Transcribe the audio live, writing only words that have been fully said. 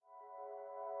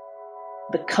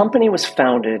The company was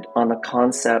founded on the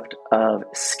concept of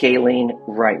scaling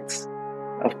writes.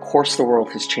 Of course, the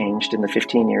world has changed in the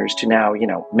 15 years to now,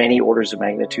 many orders of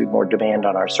magnitude more demand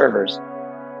on our servers.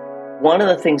 One of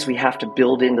the things we have to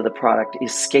build into the product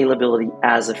is scalability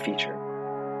as a feature.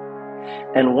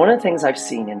 And one of the things I've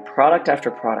seen in product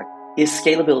after product is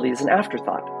scalability as an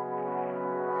afterthought.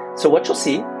 So what you'll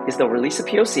see is they'll release a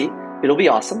POC, it'll be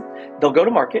awesome, they'll go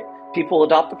to market, people will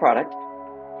adopt the product,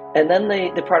 and then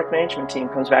the product management team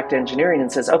comes back to engineering and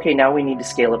says, okay, now we need to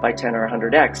scale it by 10 or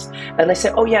 100x. And they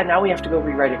say, oh yeah, now we have to go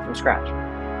rewrite it from scratch.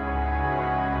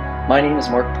 My name is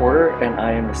Mark Porter, and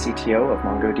I am the CTO of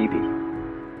MongoDB.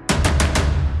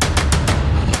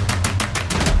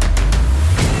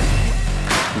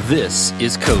 This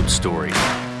is Code Story,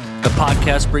 a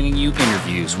podcast bringing you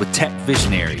interviews with tech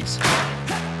visionaries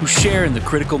who share in the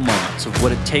critical moments of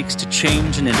what it takes to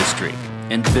change an industry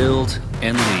and build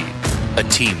and lead a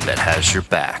team that has your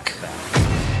back.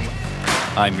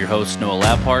 I'm your host, Noah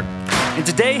Labhart, and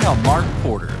today how Mark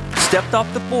Porter stepped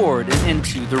off the board and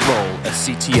into the role as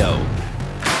CTO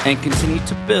and continued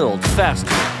to build faster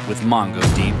with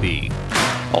MongoDB.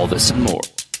 All this and more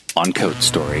on Code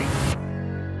Story.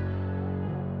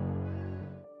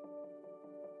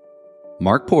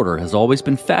 Mark Porter has always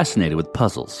been fascinated with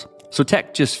puzzles, so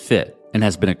tech just fit and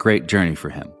has been a great journey for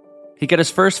him. He got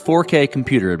his first 4K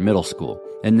computer in middle school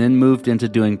and then moved into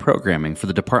doing programming for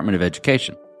the Department of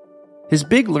Education. His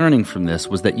big learning from this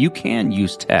was that you can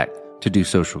use tech to do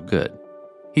social good.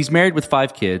 He's married with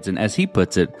 5 kids, and as he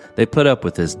puts it, they put up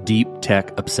with his deep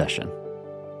tech obsession.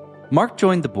 Mark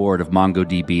joined the board of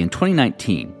MongoDB in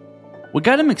 2019. What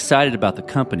got him excited about the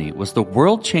company was the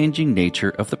world-changing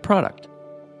nature of the product.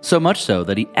 So much so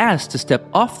that he asked to step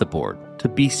off the board to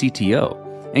be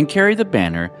CTO and carry the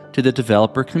banner to the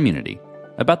developer community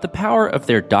about the power of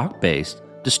their doc-based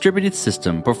distributed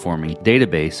system performing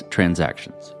database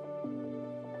transactions.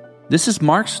 This is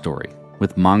Mark's story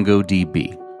with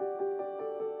MongoDB.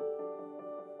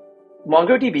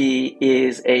 MongoDB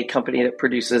is a company that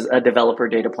produces a developer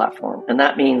data platform, and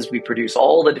that means we produce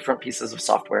all the different pieces of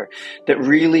software that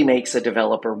really makes a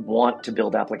developer want to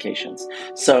build applications.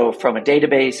 So from a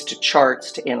database to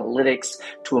charts to analytics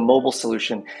to a mobile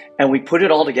solution, and we put it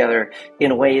all together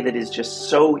in a way that is just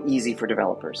so easy for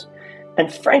developers.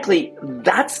 And frankly,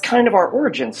 that's kind of our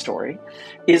origin story,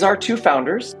 is our 2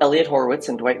 founders, Elliot Horowitz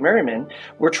and Dwight Merriman,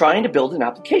 were trying to build an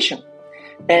application.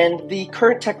 And the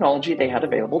current technology they had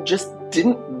available just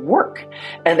didn't work.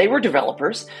 And they were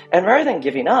developers. And rather than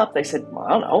giving up, they said, well, I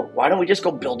don't know, why don't we just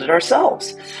go build it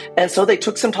ourselves? And so they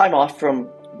took some time off from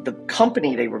the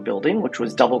company they were building, which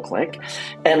was DoubleClick,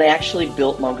 and they actually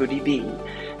built MongoDB.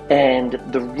 And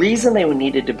the reason they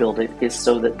needed to build it is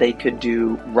so that they could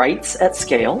do writes at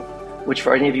scale, which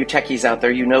for any of you techies out there,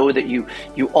 you know that you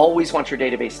always want your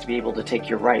database to be able to take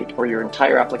your write or your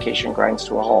entire application grinds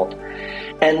to a halt.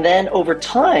 And then over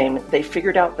time, they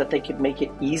figured out that they could make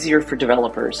it easier for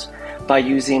developers by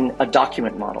using a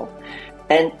document model.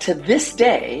 And to this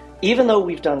day, even though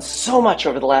we've done so much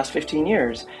over the last 15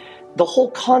 years, the whole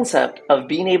concept of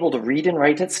being able to read and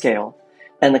write at scale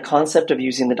and the concept of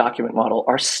using the document model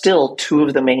are still 2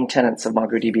 of the main tenets of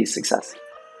MongoDB's success.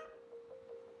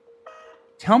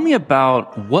 Tell me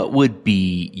about what would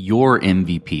be your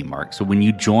MVP, Mark. So when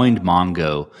you joined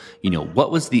Mongo,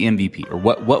 what was the MVP or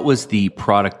what was the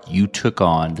product you took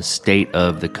on, the state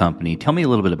of the company? Tell me a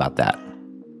little bit about that.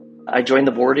 I joined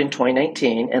the board in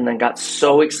 2019 and then got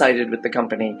so excited with the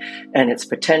company and its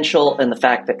potential and the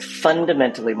fact that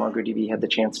fundamentally MongoDB had the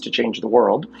chance to change the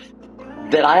world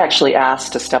that I actually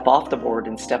asked to step off the board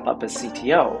and step up as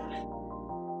CTO.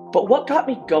 But what got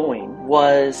me going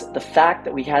was the fact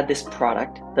that we had this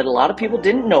product that a lot of people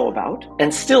didn't know about.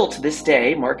 And still to this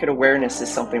day, market awareness is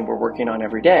something we're working on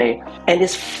every day and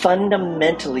is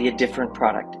fundamentally a different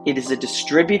product. It is a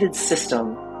distributed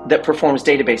system that performs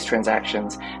database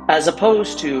transactions as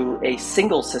opposed to a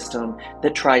single system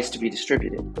that tries to be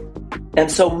distributed. And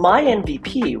so my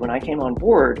MVP when I came on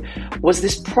board was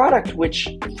this product which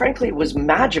frankly was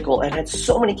magical and had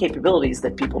so many capabilities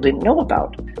that people didn't know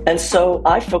about. And so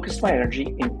I focused my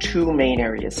energy in 2 main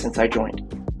areas since I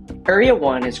joined. Area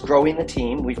 1 is growing the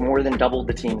team. We've more than doubled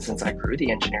the team since I grew,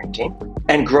 the engineering team,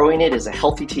 and growing it as a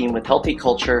healthy team with healthy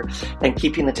culture and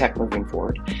keeping the tech moving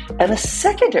forward. And the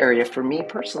second area for me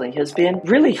personally has been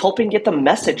really helping get the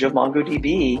message of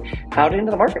MongoDB out into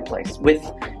the marketplace with,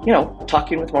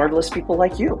 talking with marvelous people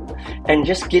like you and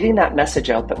just getting that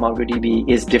message out that MongoDB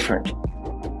is different.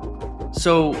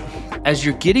 So as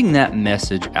you're getting that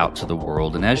message out to the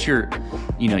world and as you're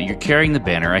carrying the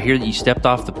banner, I hear that you stepped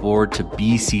off the board to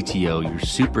be CTO. You're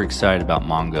super excited about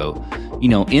Mongo.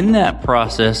 In that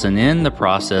process and in the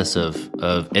process of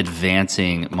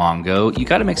advancing Mongo, you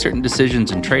got to make certain decisions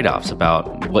and trade-offs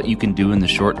about what you can do in the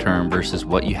short term versus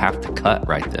what you have to cut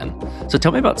right then. So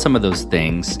tell me about some of those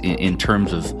things in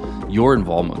terms of your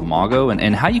involvement with Mongo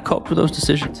and how you cope with those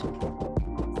decisions.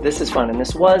 This is fun, and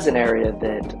this was an area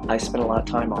that I spent a lot of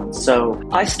time on. So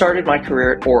I started my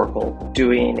career at Oracle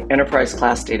doing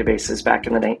enterprise-class databases back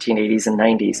in the 1980s and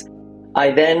 90s. I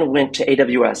then went to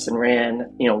AWS and ran,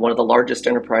 one of the largest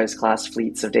enterprise class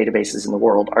fleets of databases in the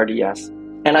world, RDS.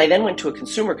 And I then went to a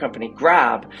consumer company,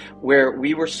 Grab, where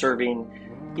we were serving,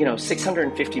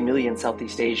 650 million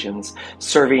Southeast Asians,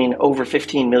 serving over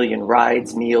 15 million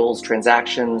rides, meals,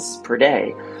 transactions per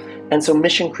day. And so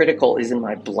mission critical is in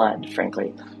my blood,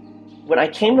 frankly. When I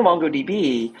came to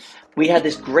MongoDB, we had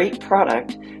this great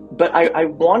product, but I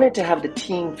wanted to have the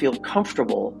team feel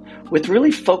comfortable with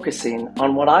really focusing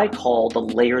on what I call the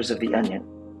layers of the onion.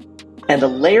 And the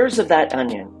layers of that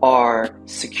onion are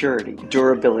security,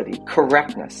 durability,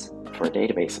 correctness for a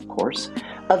database, of course,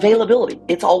 availability,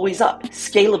 it's always up,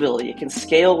 scalability, it can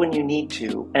scale when you need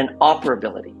to, and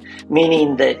operability,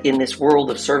 meaning that in this world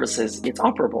of services, it's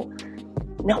operable.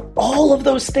 Now, all of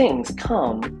those things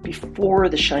come before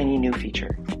the shiny new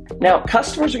feature. Now,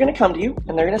 customers are going to come to you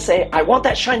and they're going to say, I want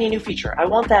that shiny new feature. I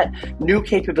want that new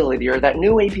capability or that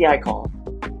new API call.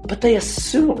 But they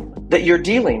assume that you're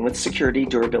dealing with security,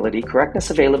 durability, correctness,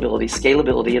 availability,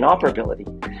 scalability, and operability,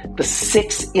 the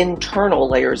 6 internal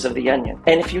layers of the onion.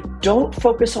 And if you don't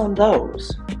focus on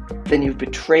those, then you've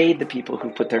betrayed the people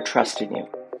who put their trust in you.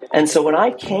 And so when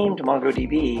I came to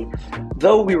MongoDB,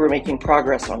 though we were making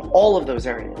progress on all of those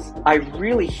areas, I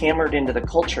really hammered into the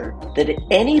culture that at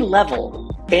any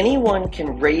level, anyone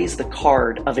can raise the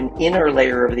card of an inner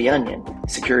layer of the onion,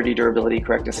 security, durability,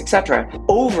 correctness, etc.,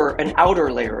 over an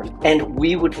outer layer. And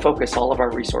we would focus all of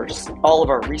our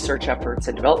research efforts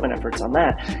and development efforts on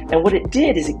that. And what it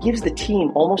did is it gives the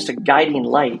team almost a guiding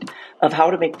light of how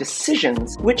to make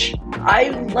decisions, which I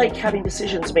like having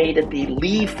decisions made at the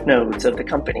leaf nodes of the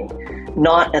company,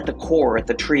 not at the core, at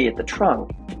the tree, at the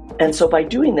trunk. And so by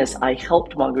doing this, I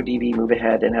helped MongoDB move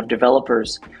ahead and have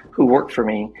developers who work for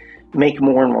me make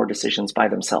more and more decisions by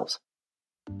themselves.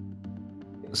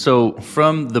 So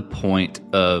from the point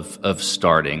of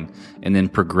starting and then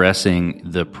progressing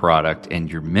the product and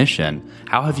your mission,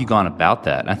 how have you gone about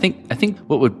that? I think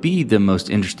what would be the most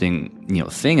interesting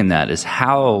thing in that is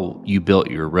how you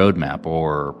built your roadmap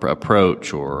or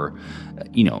approach, or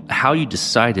how you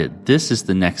decided this is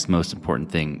the next most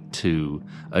important thing to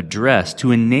address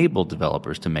to enable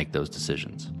developers to make those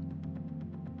decisions.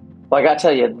 Well, I got to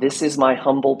tell you, this is my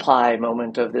humble pie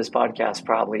moment of this podcast,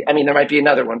 probably. I mean, there might be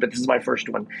another one, but this is my first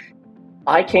one.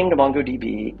 I came to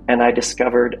MongoDB and I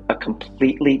discovered a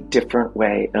completely different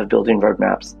way of building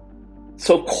roadmaps.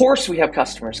 So, of course, we have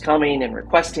customers coming and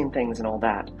requesting things and all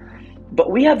that.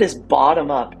 But we have this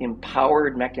bottom-up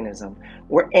empowered mechanism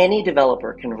where any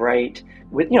developer can write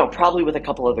with, probably with a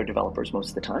couple other developers most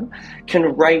of the time, can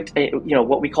write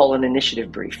what we call an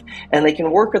initiative brief. And they can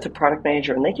work with the product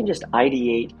manager and they can just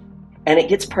ideate. And it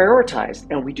gets prioritized,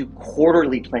 and we do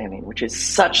quarterly planning, which is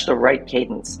such the right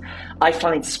cadence. I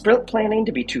find sprint planning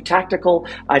to be too tactical.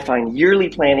 I find yearly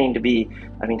planning to be,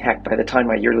 heck, by the time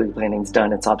my yearly planning's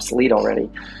done, it's obsolete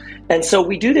already. And so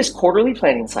we do this quarterly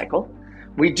planning cycle.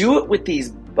 We do it with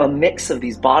a mix of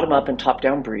these bottom-up and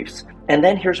top-down briefs. And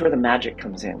then here's where the magic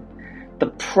comes in. The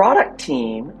product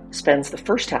team spends the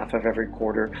first half of every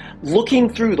quarter looking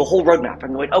through the whole roadmap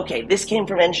and going, okay, this came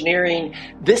from engineering,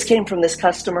 this came from this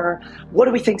customer, what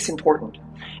do we think is important?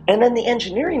 And then the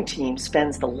engineering team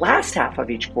spends the last half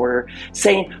of each quarter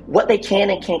saying what they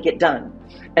can and can't get done.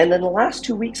 And then the last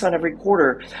 2 weeks on every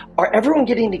quarter are everyone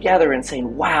getting together and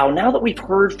saying, wow, now that we've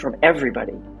heard from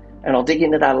everybody, and I'll dig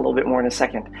into that a little bit more in a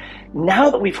second,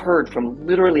 now that we've heard from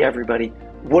literally everybody,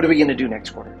 what are we going to do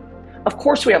next quarter? Of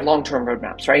course, we have long-term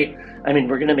roadmaps, right?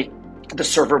 We're going to make the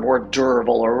server more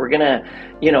durable, or we're going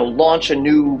to, launch a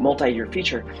new multi-year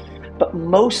feature. But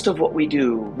most of what we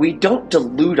do, we don't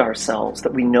delude ourselves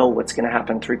that we know what's going to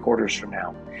happen 3 quarters from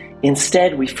now.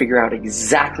 Instead, we figure out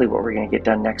exactly what we're going to get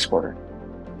done next quarter.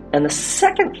 And the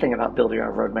second thing about building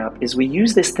our roadmap is we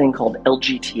use this thing called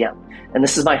LGTM. And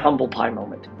this is my humble pie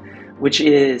moment, which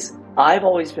is I've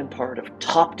always been part of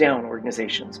top-down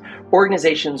organizations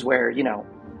where,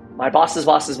 my boss's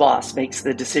boss's boss makes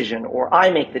the decision, or I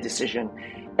make the decision,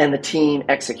 and the team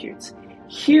executes.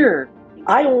 Here,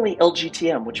 I only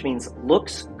LGTM, which means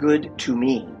looks good to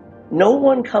me. No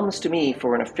one comes to me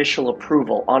for an official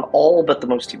approval on all but the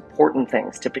most important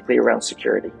things, typically around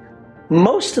security.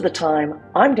 Most of the time,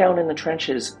 I'm down in the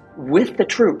trenches with the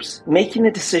troops, making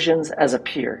the decisions as a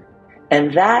peer.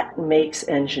 And that makes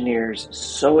engineers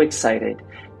so excited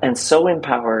and so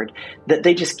empowered that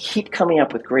they just keep coming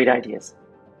up with great ideas.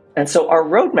 And so our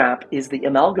roadmap is the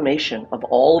amalgamation of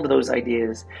all of those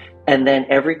ideas. And then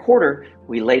every quarter,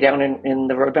 we lay down in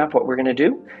the roadmap what we're going to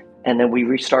do. And then we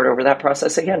restart over that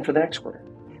process again for the next quarter.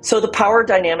 So the power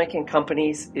dynamic in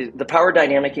companies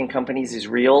is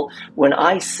real. When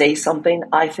I say something,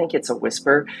 I think it's a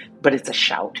whisper, but it's a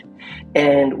shout.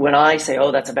 And when I say,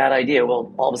 oh, that's a bad idea,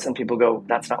 well, all of a sudden people go,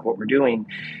 that's not what we're doing.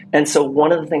 And so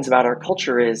one of the things about our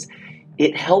culture is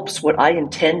it helps what I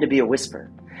intend to be a whisper.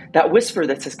 That whisper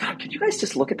that says, God, could you guys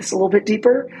just look at this a little bit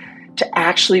deeper? To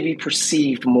actually be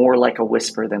perceived more like a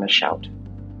whisper than a shout.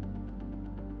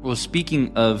 Well,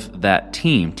 speaking of that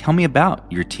team, tell me about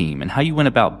your team and how you went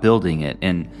about building it.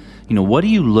 And, what do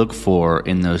you look for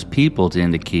in those people to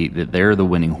indicate that they're the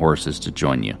winning horses to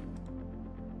join you?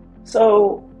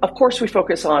 So, of course, we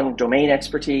focus on domain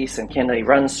expertise and can they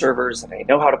run servers and they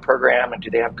know how to program and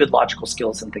do they have good logical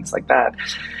skills and things like that.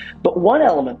 But one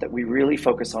element that we really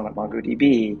focus on at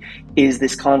MongoDB is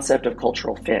this concept of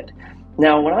cultural fit.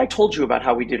 Now, when I told you about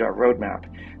how we did our roadmap,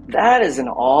 that is an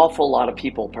awful lot of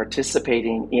people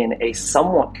participating in a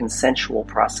somewhat consensual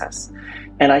process.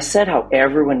 And I said how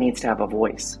everyone needs to have a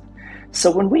voice.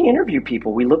 So when we interview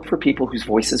people, we look for people whose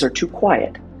voices are too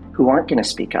quiet, who aren't going to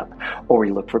speak up. Or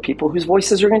we look for people whose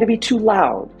voices are going to be too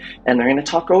loud and they're going to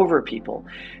talk over people.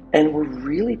 And we're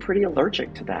really pretty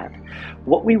allergic to that.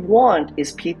 What we want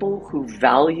is people who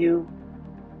value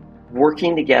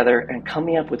working together and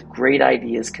coming up with great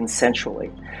ideas consensually.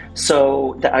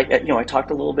 So I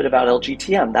talked a little bit about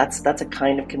LGTM. That's a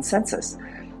kind of consensus.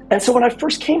 And so when I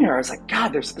first came here, I was like,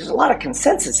 God, there's a lot of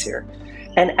consensus here.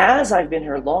 And as I've been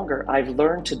here longer, I've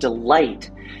learned to delight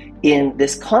in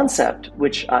this concept,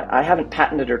 which I haven't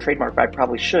patented or trademarked, but I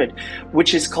probably should,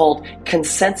 which is called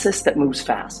consensus that moves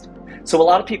fast. So a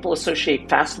lot of people associate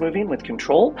fast moving with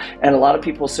control, and a lot of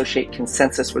people associate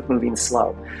consensus with moving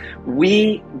slow.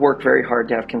 We work very hard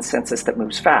to have consensus that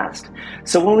moves fast.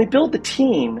 So when we build the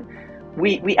team,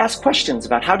 we ask questions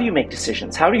about how do you make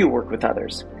decisions? How do you work with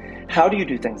others? How do you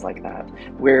do things like that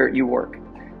where you work?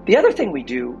 The other thing we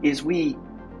do is we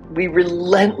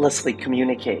relentlessly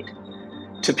communicate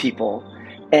to people.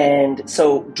 And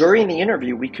so during the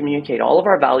interview, we communicate all of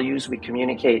our values, we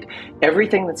communicate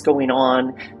everything that's going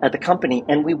on at the company,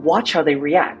 and we watch how they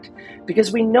react.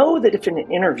 Because we know that if in an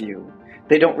interview,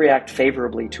 they don't react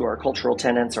favorably to our cultural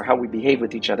tenets or how we behave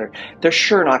with each other, they're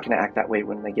sure not going to act that way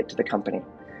when they get to the company.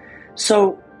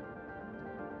 So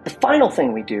the final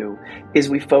thing we do is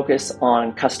we focus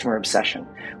on customer obsession.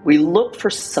 We look for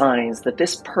signs that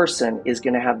this person is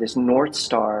going to have this North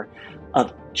Star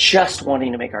of just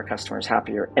wanting to make our customers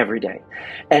happier every day.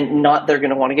 And not they're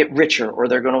going to want to get richer, or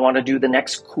they're going to want to do the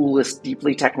next coolest,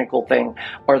 deeply technical thing,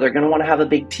 or they're going to want to have a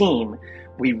big team.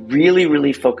 We really,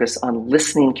 really focus on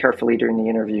listening carefully during the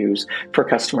interviews for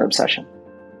customer obsession.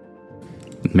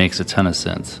 It makes a ton of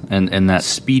sense. And that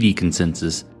speedy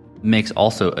consensus makes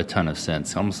also a ton of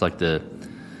sense. Almost like the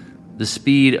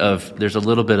speed of, there's a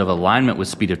little bit of alignment with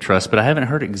speed of trust, but I haven't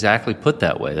heard it exactly put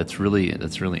that way. That's really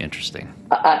interesting.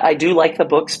 I do like the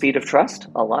book Speed of Trust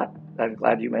a lot. I'm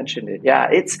glad you mentioned it. Yeah,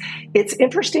 it's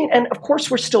interesting. And of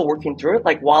course, we're still working through it.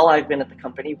 Like while I've been at the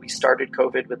company, we started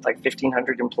COVID with like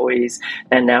 1,500 employees,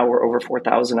 and now we're over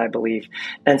 4,000, I believe.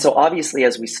 And so obviously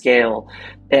as we scale,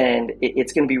 and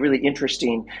it's going to be really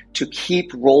interesting to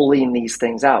keep rolling these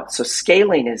things out. So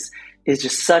scaling is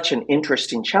just such an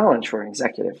interesting challenge for an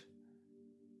executive.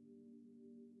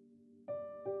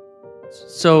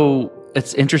 So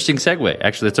it's an interesting segue.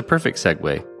 Actually, it's a perfect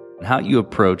segue. How you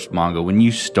approached Mongo when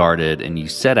you started and you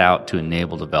set out to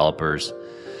enable developers,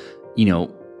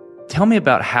 tell me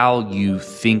about how you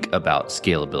think about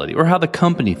scalability, or how the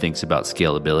company thinks about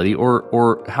scalability,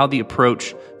 or how the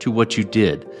approach to what you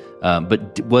did.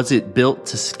 But was it built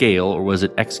to scale, or was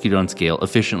it executed on scale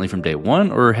efficiently from day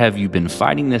one, or have you been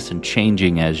fighting this and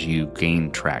changing as you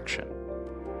gain traction?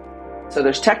 So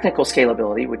there's technical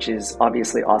scalability, which is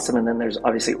obviously awesome. And then there's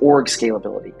obviously org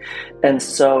scalability. And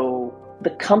so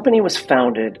the company was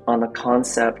founded on the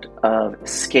concept of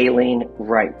scaling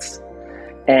rights.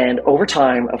 And over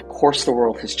time, of course, the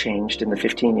world has changed in the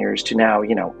 15 years to now,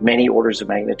 many orders of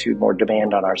magnitude more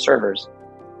demand on our servers.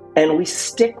 And we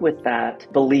stick with that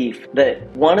belief that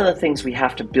one of the things we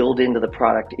have to build into the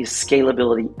product is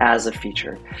scalability as a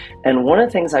feature. And one of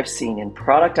the things I've seen in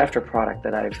product after product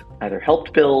that I've either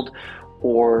helped build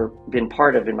or been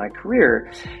part of in my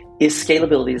career is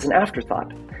scalability as an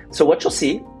afterthought. So what you'll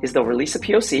see is they'll release a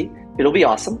POC, it'll be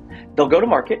awesome, they'll go to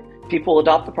market, People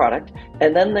adopt the product,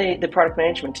 and then the product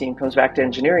management team comes back to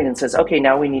engineering and says, okay,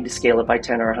 now we need to scale it by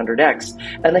 10 or 100x.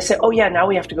 And they say, oh yeah, now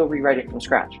we have to go rewrite it from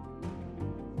scratch.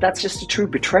 That's just a true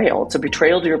betrayal. It's a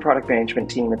betrayal to your product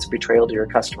management team. It's a betrayal to your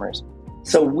customers.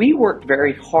 So we worked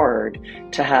very hard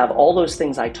to have all those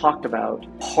things I talked about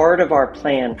part of our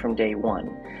plan from day one.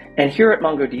 And here at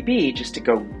MongoDB, just to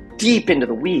go deep into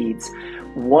the weeds,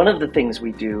 one of the things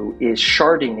we do is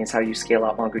sharding is how you scale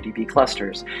out MongoDB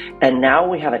clusters. And now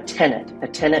we have a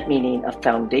tenet meaning a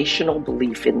foundational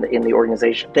belief in the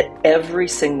organization that every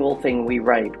single thing we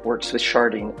write works with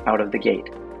sharding out of the gate.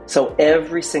 So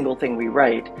every single thing we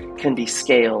write can be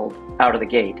scaled out of the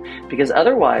gate, because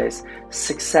otherwise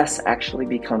success actually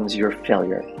becomes your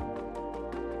failure.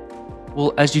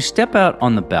 Well, as you step out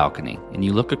on the balcony and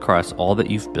you look across all that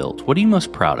you've built, what are you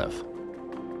most proud of?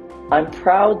 I'm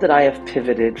proud that I have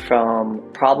pivoted from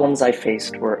problems I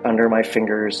faced were under my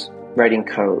fingers writing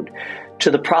code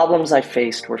to the problems I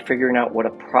faced were figuring out what a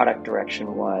product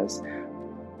direction was.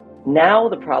 Now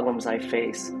the problems I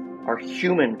face are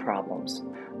human problems,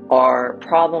 are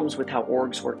problems with how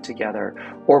orgs work together,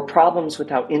 or problems with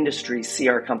how industries see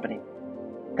our company.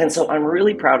 And so I'm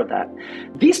really proud of that.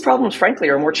 These problems, frankly,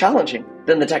 are more challenging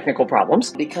than the technical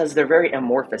problems because they're very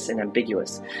amorphous and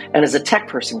ambiguous. And as a tech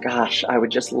person, gosh, I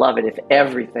would just love it if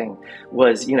everything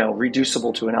was,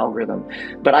 reducible to an algorithm.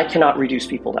 But I cannot reduce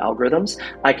people to algorithms.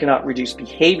 I cannot reduce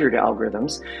behavior to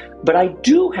algorithms. But I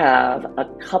do have a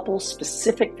couple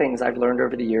specific things I've learned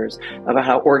over the years about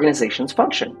how organizations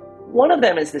function. One of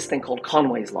them is this thing called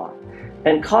Conway's Law.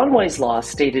 And Conway's Law,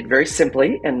 stated very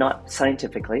simply and not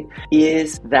scientifically,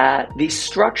 is that the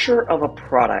structure of a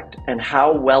product and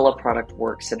how well a product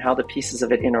works and how the pieces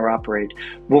of it interoperate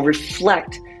will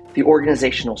reflect the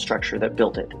organizational structure that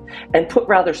built it. And put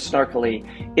rather snarkily,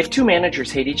 if two managers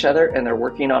hate each other and they're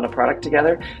working on a product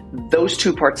together, those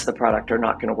two parts of the product are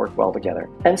not going to work well together.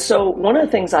 And so one of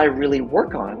the things I really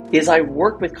work on is I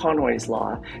work with Conway's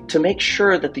Law to make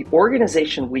sure that the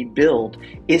organization we build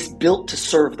is built to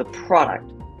serve the product,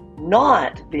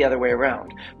 not the other way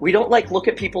around. We don't look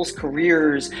at people's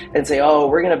careers and say, oh,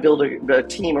 we're going to build a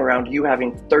team around you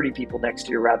having 30 people next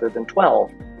to you rather than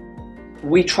 12.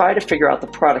 We try to figure out the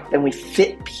product and we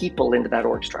fit people into that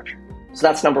org structure. So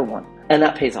that's number one, and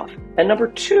that pays off. And number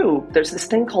two, there's this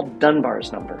thing called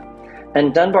Dunbar's number.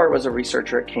 And Dunbar was a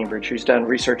researcher at Cambridge who's done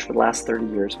research for the last 30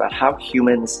 years about how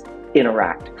humans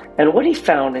interact. And what he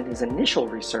found in his initial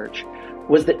research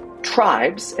was that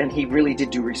tribes, and he really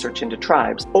did do research into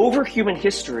tribes, over human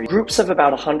history, groups of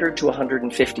about 100 to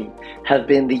 150 have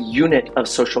been the unit of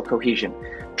social cohesion.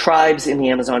 Tribes in the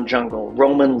Amazon jungle,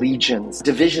 Roman legions,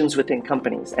 divisions within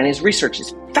companies, and his research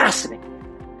is fascinating.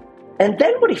 And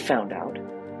then what he found out,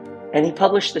 and he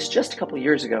published this just a couple of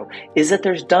years ago, is that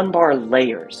there's Dunbar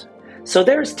layers. So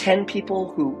there's 10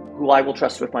 people who I will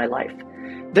trust with my life.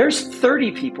 There's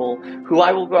 30 people who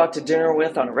I will go out to dinner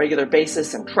with on a regular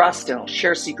basis and trust, and I'll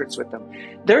share secrets with them.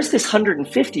 There's this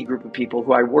 150 group of people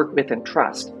who I work with and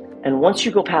trust. And once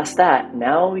you go past that,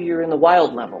 now you're in the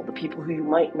wild level, the people who you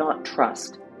might not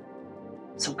trust.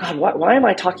 So God, why am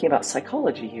I talking about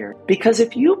psychology here? Because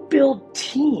if you build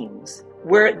teams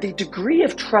where the degree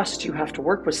of trust you have to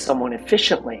work with someone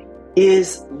efficiently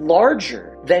is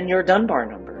larger than your Dunbar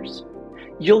numbers,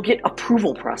 you'll get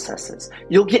approval processes,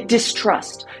 you'll get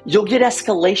distrust, you'll get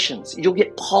escalations, you'll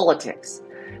get politics.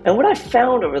 And what I've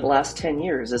found over the last 10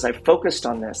 years as I've focused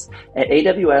on this at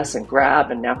AWS and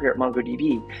Grab and now here at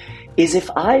MongoDB is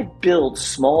if I build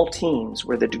small teams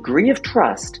where the degree of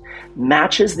trust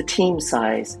matches the team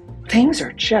size, things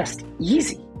are just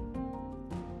easy.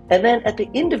 And then at the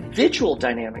individual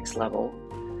dynamics level,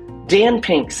 Dan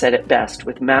Pink said it best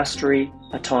with mastery,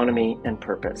 autonomy, and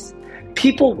purpose.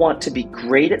 People want to be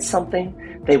great at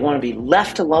something, they want to be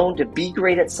left alone to be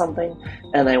great at something,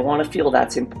 and they want to feel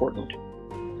that's important.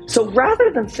 So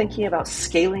rather than thinking about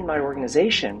scaling my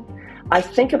organization, I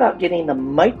think about getting the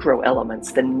micro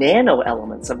elements, the nano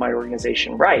elements of my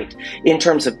organization right, in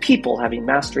terms of people having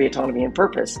mastery, autonomy, and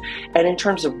purpose, and in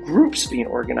terms of groups being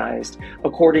organized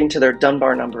according to their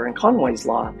Dunbar number and Conway's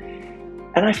Law.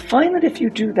 And I find that if you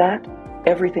do that,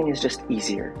 everything is just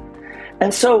easier.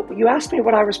 And so you asked me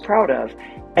what I was proud of,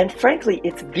 and frankly,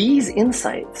 it's these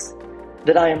insights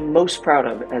that I am most proud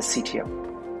of as CTO.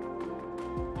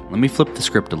 Let me flip the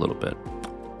script a little bit.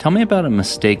 Tell me about a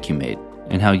mistake you made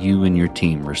and how you and your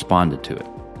team responded to it.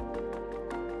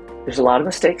 There's a lot of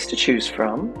mistakes to choose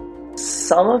from.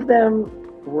 Some of them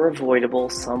were avoidable,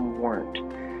 some weren't.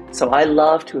 So I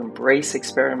love to embrace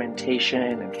experimentation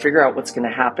and figure out what's going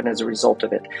to happen as a result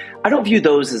of it. I don't view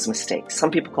those as mistakes.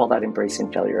 Some people call that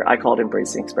embracing failure. I call it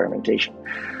embracing experimentation.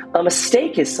 A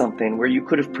mistake is something where you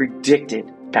could have predicted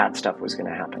bad stuff was going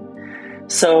to happen.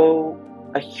 So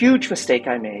a huge mistake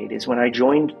I made is when I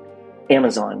joined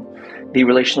Amazon, the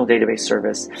relational database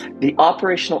service, the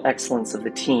operational excellence of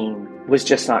the team was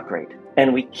just not great.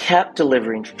 And we kept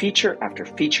delivering feature after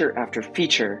feature after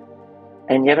feature,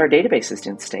 and yet our databases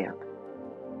didn't stay up.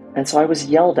 And so I was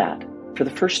yelled at. For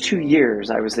the first 2 years,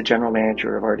 I was the general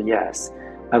manager of RDS.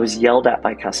 I was yelled at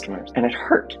by customers, and it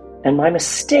hurt. And my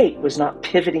mistake was not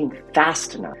pivoting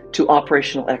fast enough to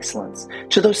operational excellence,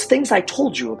 to those things I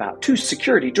told you about, to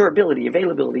security, durability,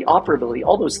 availability, operability,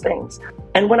 all those things.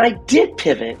 And when I did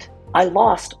pivot, I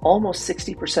lost almost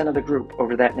 60% of the group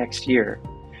over that next year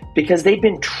because they'd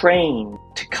been trained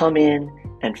to come in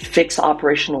and fix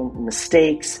operational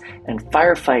mistakes and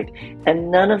firefight.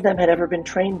 And none of them had ever been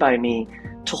trained by me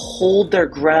to hold their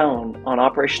ground on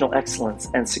operational excellence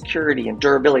and security and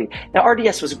durability. Now,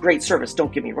 RDS was a great service,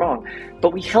 don't get me wrong,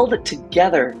 but we held it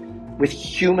together with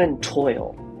human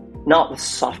toil, not with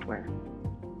software.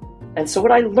 And so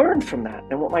what I learned from that,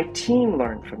 and what my team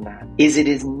learned from that, is it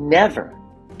is never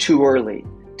too early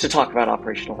to talk about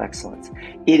operational excellence.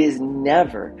 It is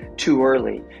never too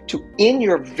early to, in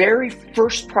your very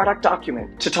first product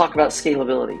document, to talk about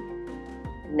scalability.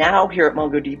 Now here at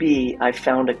MongoDB, I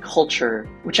found a culture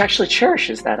which actually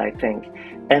cherishes that, I think.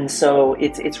 And so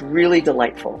it's really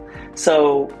delightful.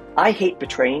 So I hate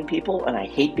betraying people, and I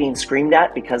hate being screamed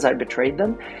at because I betrayed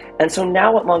them. And so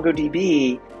now at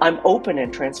MongoDB, I'm open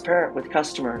and transparent with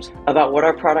customers about what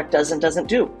our product does and doesn't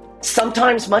do,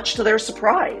 sometimes much to their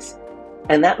surprise.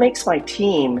 And that makes my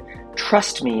team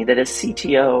trust me that as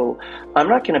CTO, I'm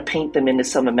not going to paint them into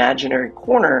some imaginary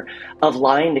corner of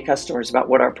lying to customers about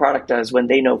what our product does when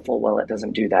they know full well it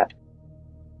doesn't do that.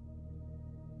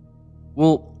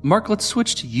 Well, Mark, let's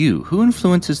switch to you. Who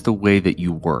influences the way that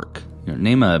you work?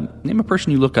 Name a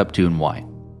person you look up to and why.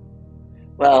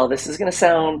 Well, this is going to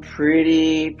sound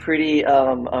pretty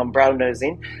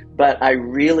brown-nosing, but I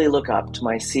really look up to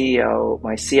my CEO,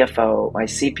 my CFO, my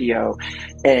CPO,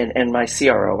 and my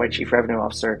CRO, my Chief Revenue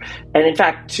Officer. And in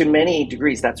fact, to many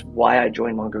degrees, that's why I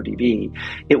joined MongoDB.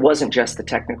 It wasn't just the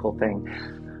technical thing.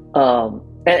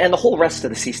 And the whole rest of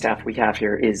the C staff we have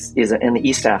here is and the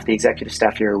E staff, the executive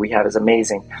staff here we have is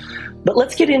amazing. But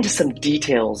let's get into some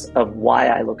details of why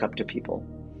I look up to people.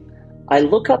 I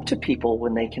look up to people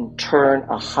when they can turn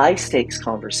a high-stakes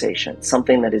conversation,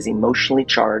 something that is emotionally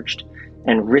charged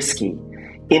and risky,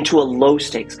 into a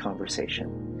low-stakes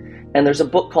conversation. And there's a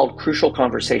book called Crucial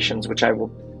Conversations, which I will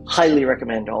highly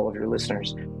recommend to all of your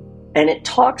listeners. And it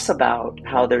talks about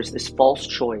how there's this false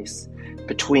choice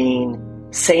between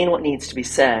saying what needs to be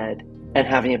said and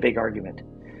having a big argument.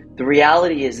 The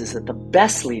reality is that the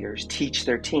best leaders teach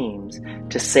their teams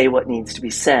to say what needs to be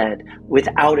said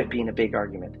without it being a big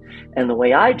argument. And the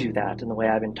way I do that, and the way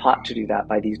I've been taught to do that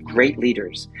by these great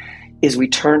leaders, is we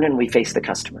turn and we face the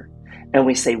customer. And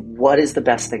we say, what is the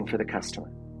best thing for the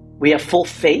customer? We have full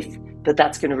faith that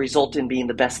that's going to result in being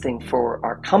the best thing for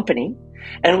our company.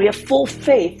 And we have full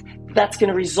faith that's going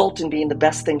to result in being the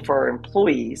best thing for our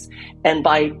employees. And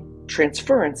by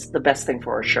transference, the best thing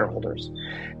for our shareholders.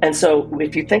 And so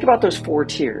if you think about those four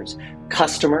tiers,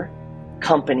 customer,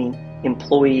 company,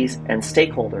 employees, and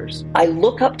stakeholders, I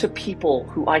look up to people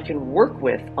who I can work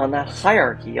with on that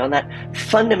hierarchy, on that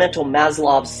fundamental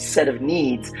Maslow's set of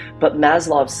needs, but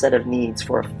Maslow's set of needs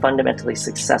for a fundamentally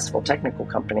successful technical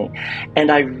company. And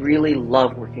I really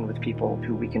love working with people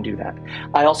who we can do that.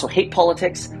 I also hate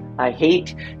politics. I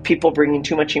hate people bringing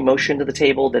too much emotion to the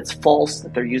table that's false,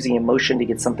 that they're using emotion to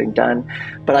get something done.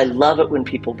 But I love it when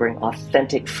people bring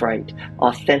authentic fright,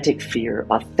 authentic fear,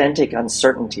 authentic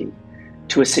uncertainty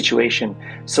to a situation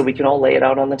so we can all lay it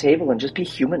out on the table and just be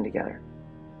human together.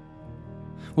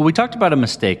 Well, we talked about a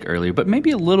mistake earlier, but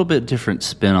maybe a little bit different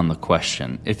spin on the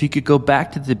question. If you could go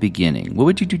back to the beginning, what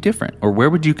would you do different? Or where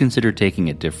would you consider taking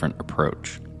a different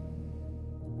approach?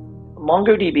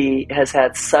 MongoDB has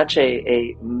had such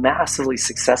a massively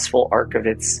successful arc of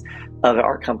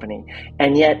our company,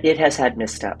 and yet it has had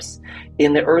missteps.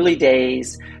 In the early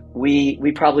days,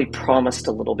 we probably promised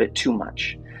a little bit too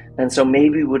much. And so maybe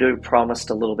we would have promised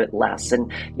a little bit less.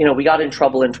 And, we got in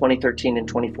trouble in 2013 and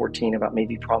 2014 about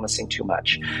maybe promising too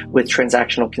much with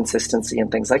transactional consistency and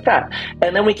things like that.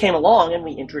 And then we came along and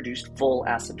we introduced full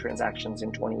ACID transactions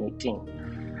in 2018.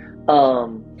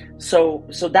 So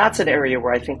that's an area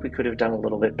where I think we could have done a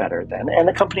little bit better then. And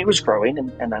the company was growing,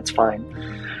 and that's fine.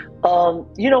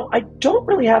 I don't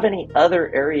really have any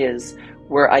other areas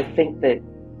where I think that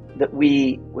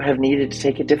we have needed to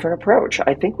take a different approach.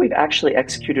 I think we've actually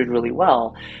executed really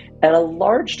well. And a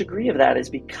large degree of that is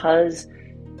because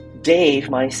Dave,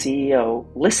 my CEO,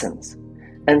 listens.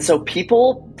 And so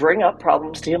people bring up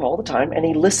problems to him all the time, and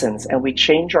he listens, and we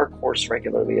change our course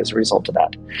regularly as a result of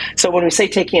that. So when we say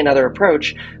taking another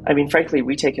approach, I mean, frankly,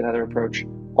 we take another approach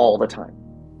all the time.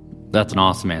 That's an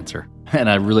awesome answer. And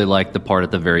I really like the part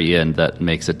at the very end that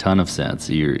makes a ton of sense.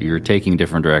 You're taking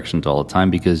different directions all the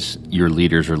time because your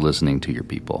leaders are listening to your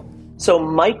people. So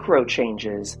micro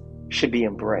changes should be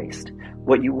embraced.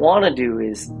 What you want to do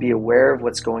is be aware of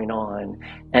what's going on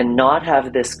and not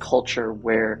have this culture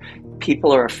where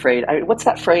people are afraid. What's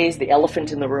that phrase? The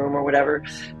elephant in the room or whatever.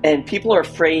 And people are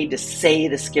afraid to say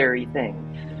the scary thing.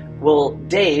 Well,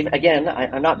 Dave, again,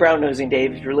 I'm not brown-nosing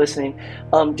Dave if you're listening.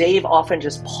 Dave often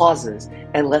just pauses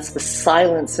and lets the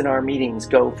silence in our meetings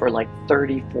go for like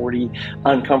 30, 40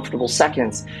 uncomfortable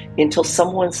seconds until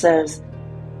someone says,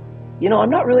 I'm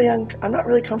not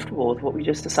really comfortable with what we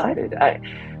just decided.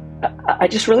 I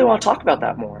just really want to talk about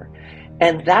that more.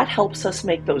 And that helps us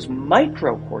make those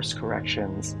micro course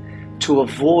corrections to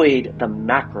avoid the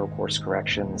macro course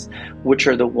corrections, which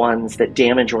are the ones that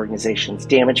damage organizations,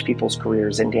 damage people's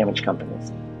careers, and damage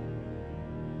companies.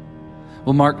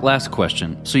 Well, Mark, last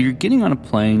question. So you're getting on a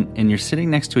plane and you're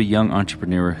sitting next to a young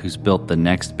entrepreneur who's built the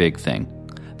next big thing.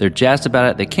 They're jazzed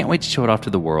about it. They can't wait to show it off to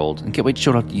the world and can't wait to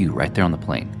show it off to you right there on the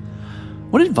plane.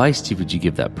 What advice would you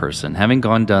give that person, having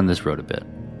gone down this road a bit?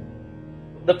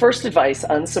 The first advice,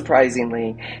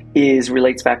 unsurprisingly,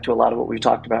 relates back to a lot of what we've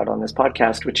talked about on this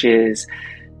podcast, which is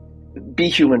be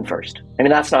human first. I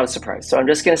mean, that's not a surprise. So I'm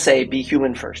just going to say be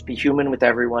human first. Be human with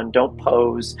everyone. Don't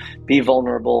pose. Be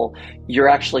vulnerable. You're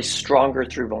actually stronger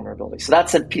through vulnerability. So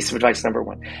that's a piece of advice number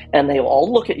one. And they'll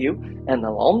all look at you and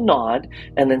they'll all nod.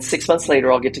 And then 6 months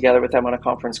later, I'll get together with them on a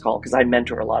conference call because I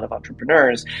mentor a lot of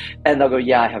entrepreneurs. And they'll go,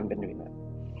 yeah, I haven't been doing that.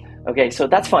 Okay, so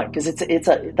that's fine because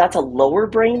that's a lower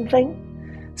brain thing.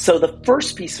 So the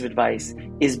first piece of advice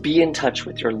is be in touch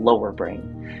with your lower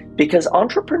brain, because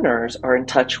entrepreneurs are in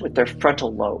touch with their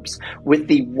frontal lobes, with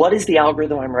what is the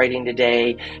algorithm I'm writing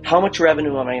today? How much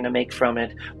revenue am I going to make from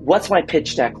it? What's my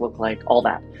pitch deck look like? All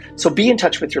that. So be in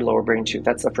touch with your lower brain too.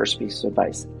 That's the first piece of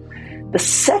advice. The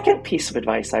second piece of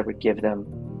advice I would give them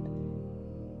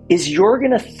is you're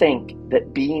going to think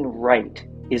that being right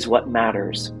is what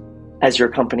matters as your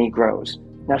company grows.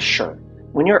 Now, sure.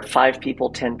 When you're at 5 people,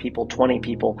 10 people, 20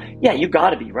 people, yeah, you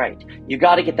got to be right. You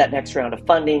got to get that next round of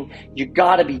funding. You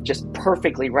got to be just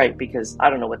perfectly right because I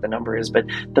don't know what the number is, but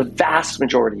the vast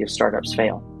majority of startups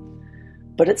fail.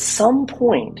 But at some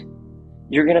point,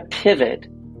 you're going to pivot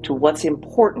to what's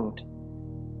important,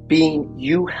 being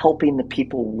you helping the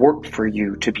people work for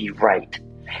you to be right.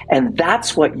 And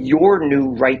that's what your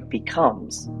new right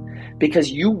becomes because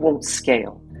you won't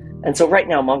scale. And so right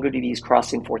now, MongoDB is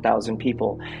crossing 4,000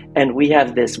 people. And we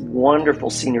have this wonderful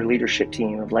senior leadership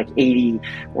team of like 80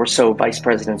 or so vice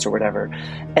presidents or whatever.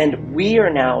 And we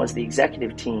are now, as the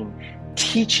executive team,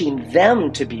 teaching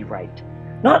them to be right.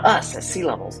 Not us as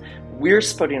C-levels. We're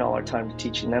splitting all our time to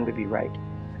teaching them to be right.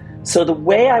 So the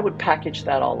way I would package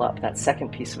that all up, that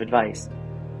second piece of advice,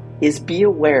 is be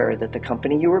aware that the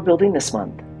company you are building this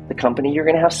month, the company you're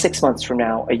going to have 6 months from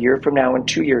now, a year from now, and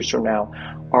 2 years from now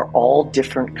are all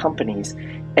different companies,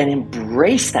 and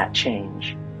embrace that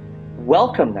change,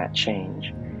 welcome that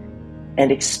change,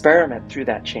 and experiment through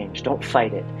that change. Don't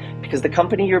fight it, because the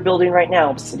company you're building right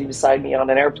now, sitting beside me on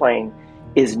an airplane,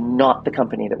 is not the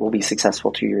company that will be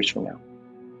successful 2 years from now.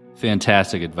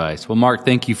 Fantastic advice. Well, Mark,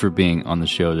 thank you for being on the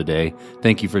show today.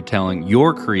 Thank you for telling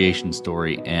your creation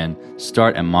story and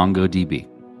start at MongoDB.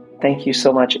 Thank you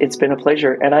so much. It's been a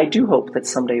pleasure, and I do hope that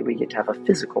someday we get to have a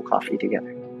physical coffee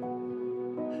together.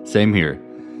 Same here.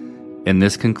 And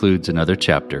this concludes another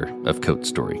chapter of Code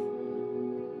Story.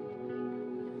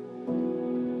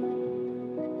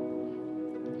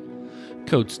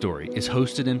 Code Story is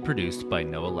hosted and produced by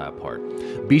Noah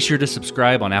Labhart. Be sure to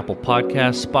subscribe on Apple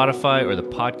Podcasts, Spotify, or the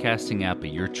podcasting app of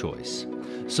your choice.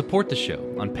 Support the show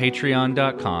on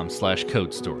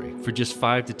patreon.com/codestory for just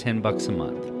 $5 to $10 a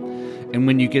month. And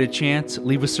when you get a chance,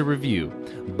 leave us a review.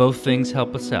 Both things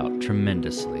help us out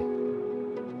tremendously.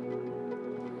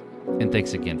 And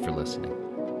thanks again for listening.